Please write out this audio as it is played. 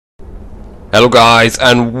Hello guys,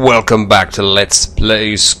 and welcome back to Let's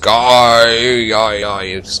Play Skyrim.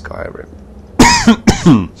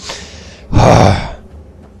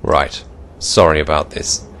 Right, sorry about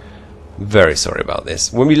this. Very sorry about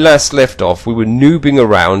this. When we last left off, we were noobing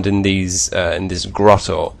around in these in this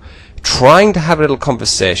grotto, trying to have a little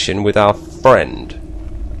conversation with our friend.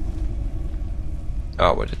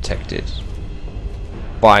 Oh, we're detected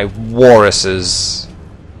by walruses.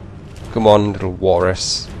 Come on, little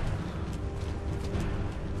walrus.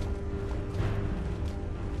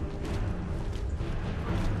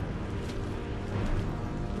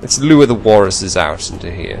 Let's lure the walruses out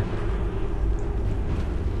into here.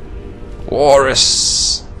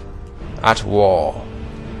 Walrus at war.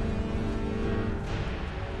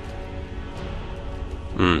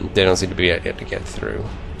 They don't seem to be able to get through.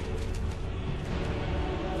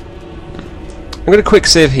 I'm going to quick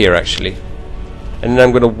save here actually, and then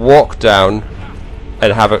I'm going to walk down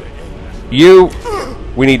and have a.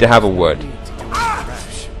 We need to have a word.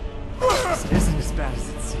 This isn't as bad as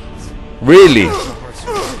it seems. Really?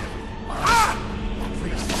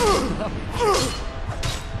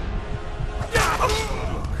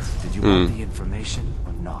 Did you want the information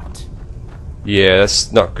or not? Yeah,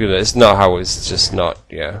 that's not good. It's not how it's just not.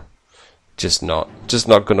 Yeah, just not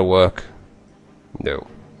gonna work. No.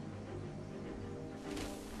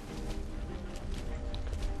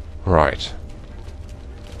 Right.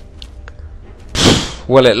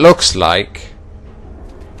 Well, it looks like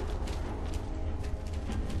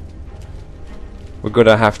we're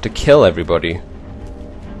gonna have to kill everybody.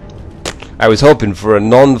 I was hoping for a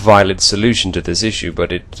non-violent solution to this issue,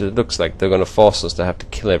 but it looks like they're gonna force us to have to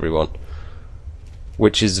kill everyone,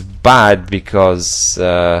 which is bad because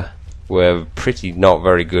we're pretty not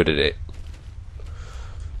very good at it.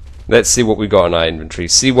 Let's see what we got in our inventory.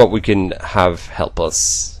 See what we can have help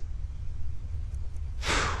us.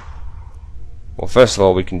 Well, first of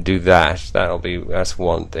all, we can do that. That's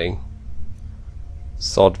one thing.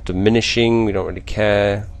 Sword of diminishing. We don't really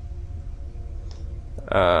care.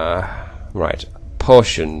 Right.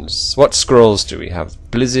 Potions. What scrolls do we have?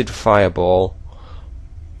 Blizzard, Fireball,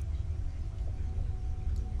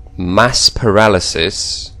 Mass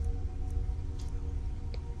Paralysis.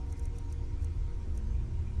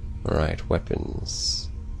 Right. Weapons.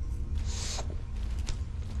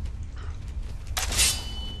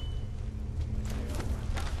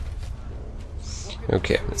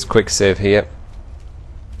 Okay, let's quick save here.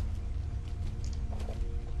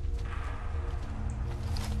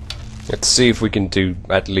 Let's see if we can do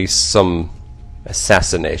at least some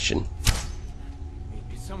assassination.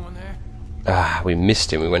 Is someone there? Ah, we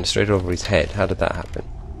missed him. We went straight over his head. How did that happen?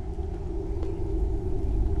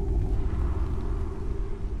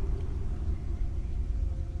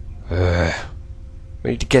 We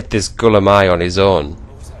need to get this Gulum-Ei on his own.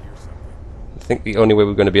 I think the only way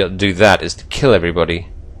we're going to be able to do that is to kill everybody.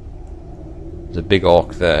 There's a big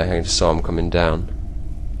orc there. I just saw him coming down.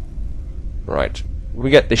 Right. We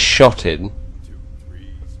get this shot in.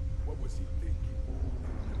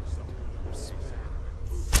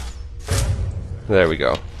 There we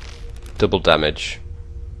go. Double damage.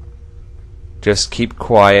 Just keep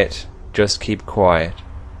quiet. Just keep quiet.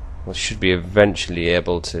 We should be eventually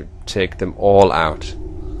able to take them all out.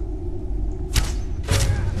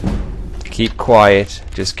 Keep quiet.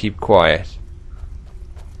 Just keep quiet.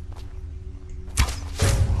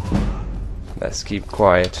 Let's keep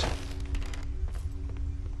quiet.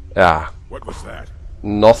 Ah. What was that?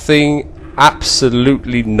 Nothing.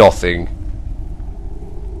 Absolutely nothing.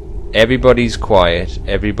 Everybody's quiet.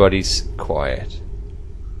 Everybody's quiet.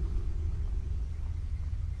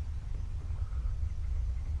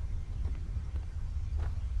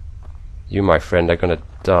 You, my friend, are gonna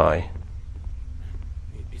die.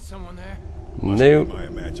 Is someone there? No. My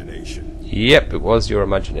imagination. Yep, it was your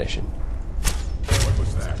imagination. What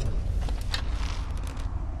was that?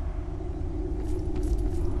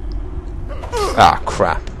 Ah,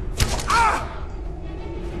 crap.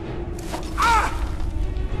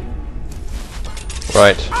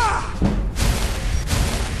 Right.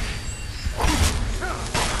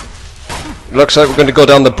 Looks like we're going to go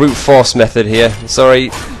down the brute force method here. Sorry.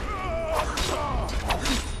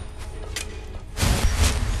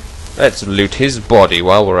 Let's loot his body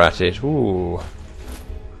while we're at it. Ooh.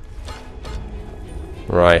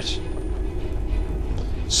 Right.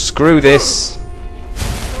 Screw this.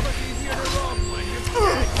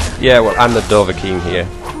 Yeah, well, I'm the Dovahkiin here.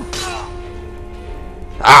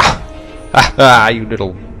 Ah! Ah, you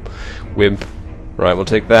little wimp. Right, we'll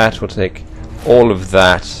take that. We'll take all of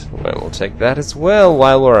that. Well, we'll take that as well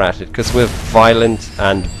while we're at it, because we're violent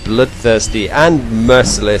and bloodthirsty and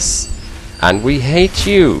merciless, and we hate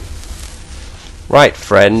you. Right,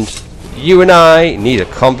 friend. You and I need a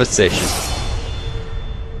conversation.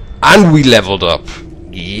 And we leveled up.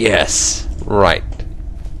 Yes. Right.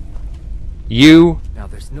 You... Now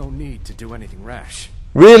there's no need to do anything rash.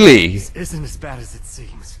 Really? This isn't as bad as it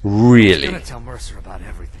seems. Really? I'm gonna tell Mercer about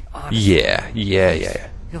everything. Honestly. Yeah.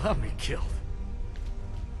 He'll have me killed.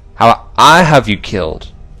 How I have you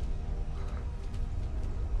killed?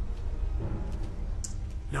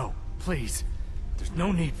 No, please. There's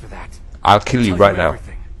no need for that. I'll kill you Tell right now.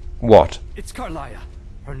 everything. What? It's Carlia.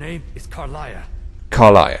 Her name is Carlia.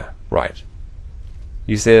 Carlia. Right.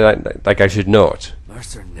 You say that like I should know it.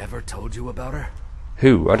 Mercer never told you about her?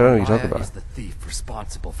 Who? I don't know what you're Carlia talking about. is the thief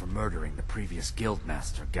responsible for murdering the previous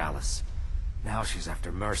guildmaster, Gallus. Now she's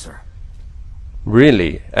after Mercer.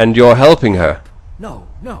 Really? And you're helping her? No.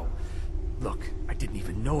 Look, I didn't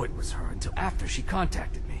even know it was her until after she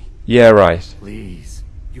contacted me. Yeah, right. Please,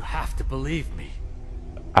 you have to believe me.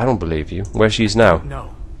 I don't believe you. Where she's now?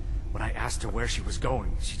 No. When I asked her where she was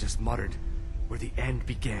going, she just muttered, "Where the end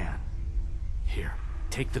began." Here,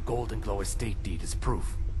 take the Golden Glow estate deed as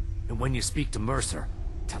proof. And when you speak to Mercer,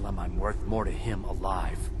 tell him I'm worth more to him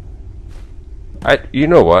alive. You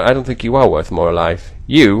know what? I don't think you are worth more alive.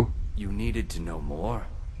 You? You needed to know more?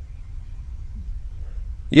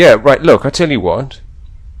 Yeah, right, look, I tell you what.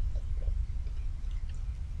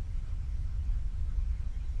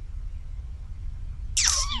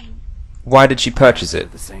 Why did she purchase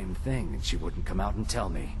it? The same thing, and she wouldn't come out and tell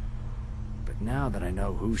me. But now that I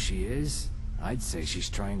know who she is, I'd say she's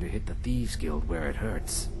trying to hit the Thieves Guild where it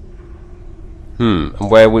hurts. And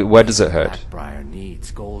where does it hurt? Blackbriar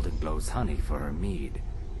needs Golden Glow's honey for her mead.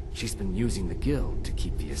 She's been using the guild to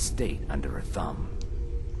keep the estate under her thumb.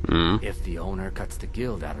 If the owner cuts the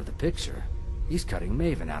guild out of the picture, he's cutting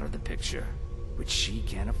Maven out of the picture, which she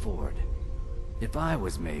can't afford. If I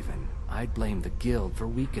was Maven, I'd blame the guild for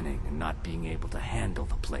weakening and not being able to handle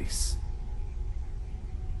the place.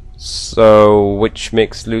 So, which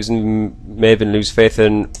makes losing Maven lose faith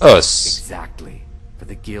in us? Exactly. For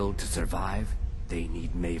the guild to survive, they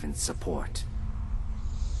need Maven's support.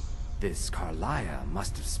 This Carlia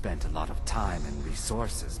must have spent a lot of time and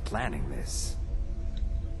resources planning this.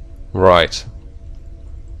 Right.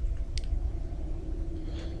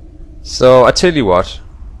 So, I tell you what.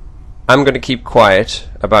 I'm gonna keep quiet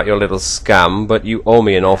about your little scam, but you owe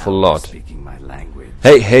me an awful Now you're lot. Speaking my language.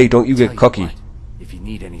 Hey, don't you Tell get cocky. what, if you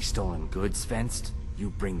need any stolen goods fenced, you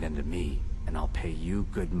bring them to me, and I'll pay you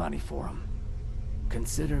good money for them.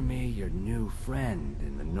 Consider me your new friend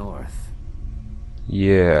in the north.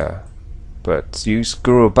 Yeah. But you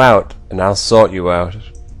screw about, and I'll sort you out.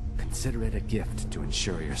 Consider it a gift to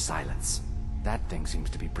ensure your silence. That thing seems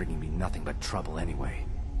to be bringing me nothing but trouble anyway.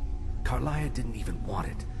 Carlia didn't even want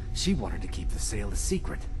it. She wanted to keep the sale a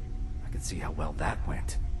secret. I can see how well that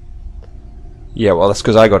went. Yeah, well, that's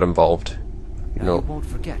because I got involved. Now No. you won't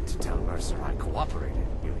forget to tell Mercer I cooperated,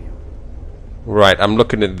 will you? Right, I'm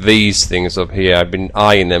looking at these things up here. I've been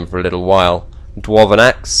eyeing them for a little while. Dwarven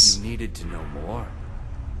axe? You needed to know more.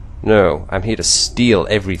 No, I'm here to steal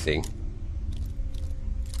everything.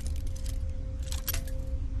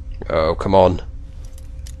 Oh, come on.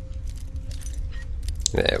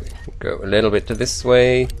 There we go. A little bit to this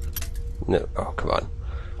way. No, oh, come on.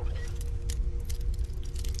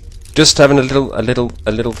 Just having a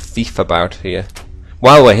little thief about here.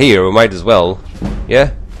 While we're here, we might as well.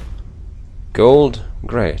 Yeah? Gold?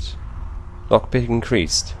 Great. Lockpick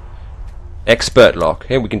increased. Expert lock.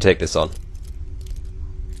 Here, we can take this on.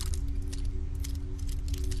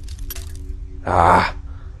 Ah.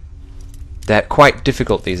 They're quite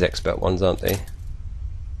difficult, these expert ones, aren't they?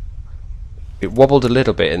 It wobbled a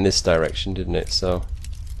little bit in this direction, didn't it? So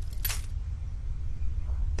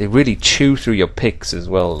they really chew through your picks as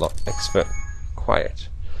well. Expert. Quiet.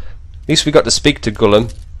 At least we got to speak to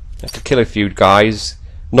Gulum. Have to kill a few guys.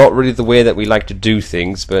 Not really the way that we like to do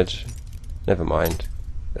things, but never mind.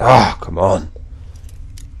 Ah, come on.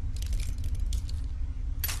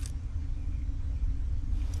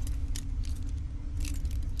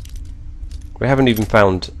 We haven't even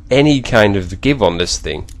found any kind of give on this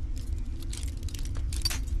thing.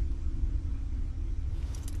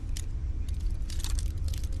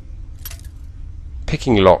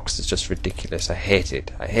 Picking locks is just ridiculous. I hate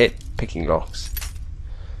it. I hate picking locks.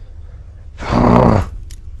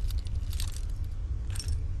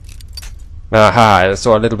 Aha, I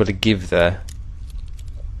saw a little bit of give there.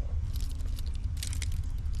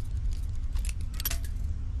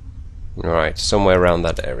 Right, somewhere around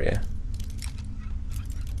that area.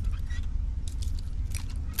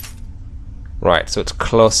 Right, so it's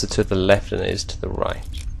closer to the left than it is to the right.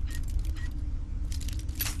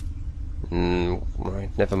 Right,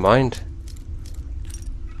 never mind.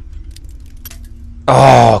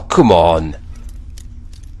 Oh, come on.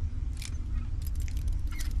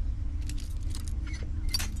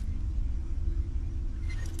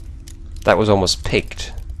 That was almost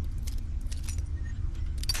picked.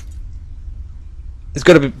 There's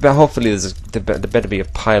got to be. Hopefully, there better be a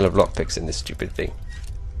pile of lockpicks in this stupid thing.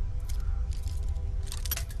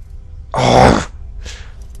 Oh,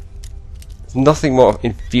 there's nothing more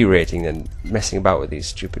infuriating than messing about with these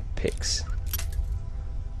stupid picks.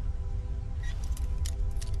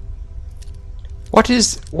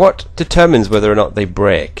 What determines whether or not they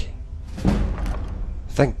break?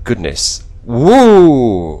 Thank goodness.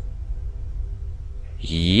 Woo!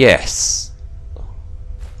 Yes.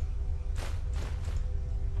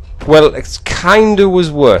 Well, it kinda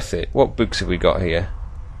was worth it. What books have we got here?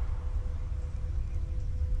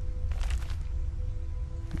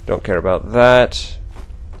 Don't care about that.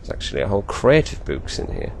 There's actually a whole crate of books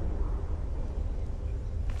in here.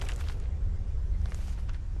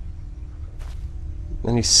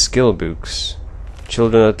 Any skill books?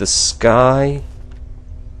 Children of the Sky.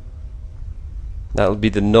 That'll be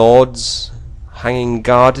the Nords. Hanging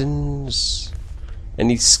Gardens.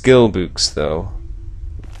 Any skill books though?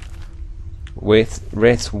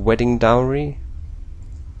 Wraith's Wedding Dowry.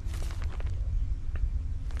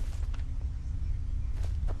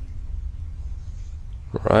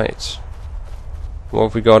 Right. What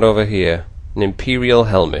have we got over here? An Imperial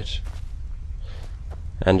helmet.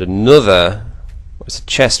 And another. It's a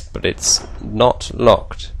chest, but it's not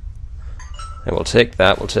locked. And we'll take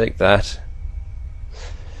that, we'll take that.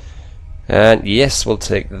 And yes, we'll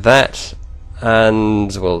take that.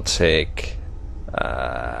 And we'll take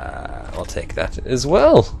that as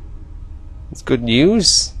well. It's good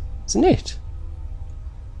news, isn't it?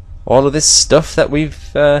 All of this stuff that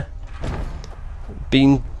we've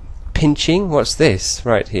been pinching. What's this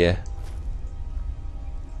right here?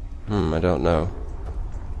 I don't know.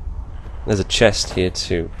 There's a chest here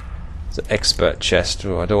too. It's an expert chest.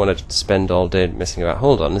 Oh, I don't want to spend all day messing about.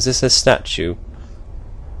 Hold on, is this a statue?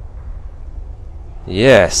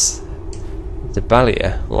 Yes. The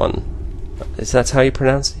Balia one. Is that how you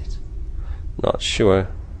pronounce it? Not sure.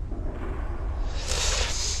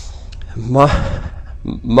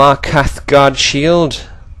 Markathgard shield.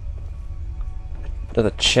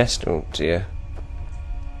 Another chest. Oh dear.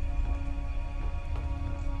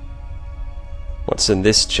 What's in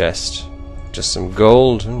this chest? Just some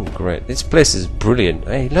gold. Oh, great. This place is brilliant.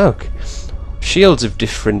 Hey, look. Shields of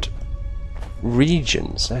different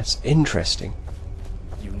regions. That's interesting.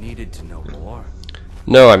 You needed to know more.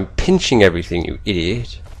 No, I'm pinching everything, you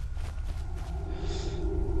idiot.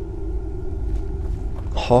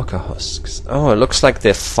 Hawker husks. Oh, it looks like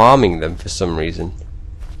they're farming them for some reason.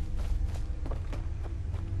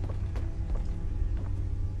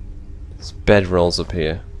 There's bedrolls up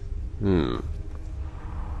here.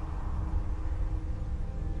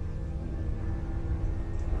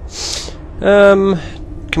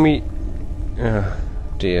 Can we... Oh,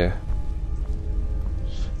 dear.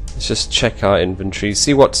 Let's just check our inventory,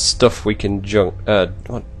 see what stuff we can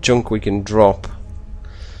what junk we can drop.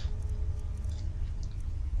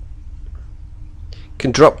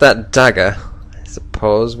 Can drop that dagger, I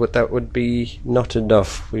suppose, but that would be not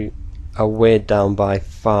enough. We are weighed down by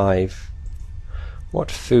 5. What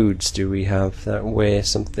foods do we have that weigh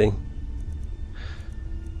something?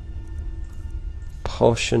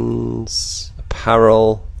 Potions,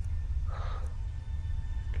 apparel.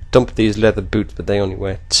 Dump these leather boots, but they only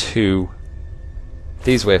weigh 2.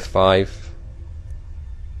 These weigh 5.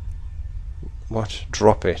 What?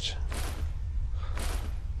 Drop it.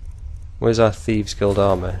 Where's our Thieves Guild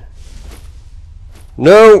armor?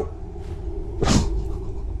 No!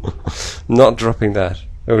 Not dropping that.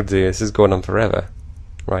 Oh dear, this is going on forever.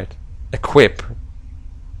 Right. Equip.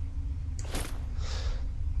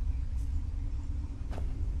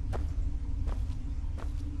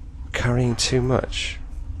 Carrying too much.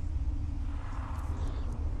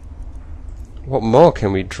 What more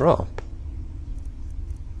can we drop?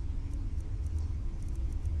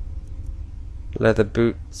 Leather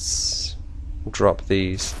boots. Drop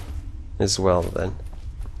these as well then.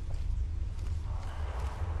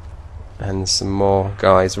 And some more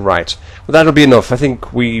guys. Right. Well, that'll be enough. I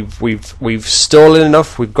think we've stolen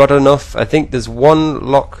enough. We've got enough. I think there's one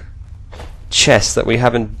lock chest that we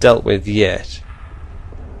haven't dealt with yet.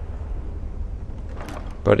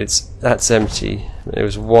 But that's empty. There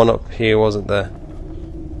was one up here, wasn't there?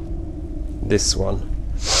 This one.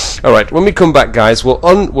 Alright, when we come back, guys,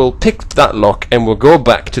 we'll pick that lock and we'll go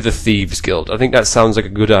back to the Thieves Guild. I think that sounds like a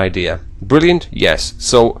good idea. Brilliant? Yes.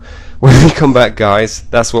 So, when we come back, guys,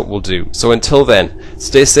 that's what we'll do. So until then,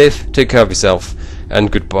 stay safe, take care of yourself,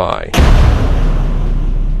 and goodbye.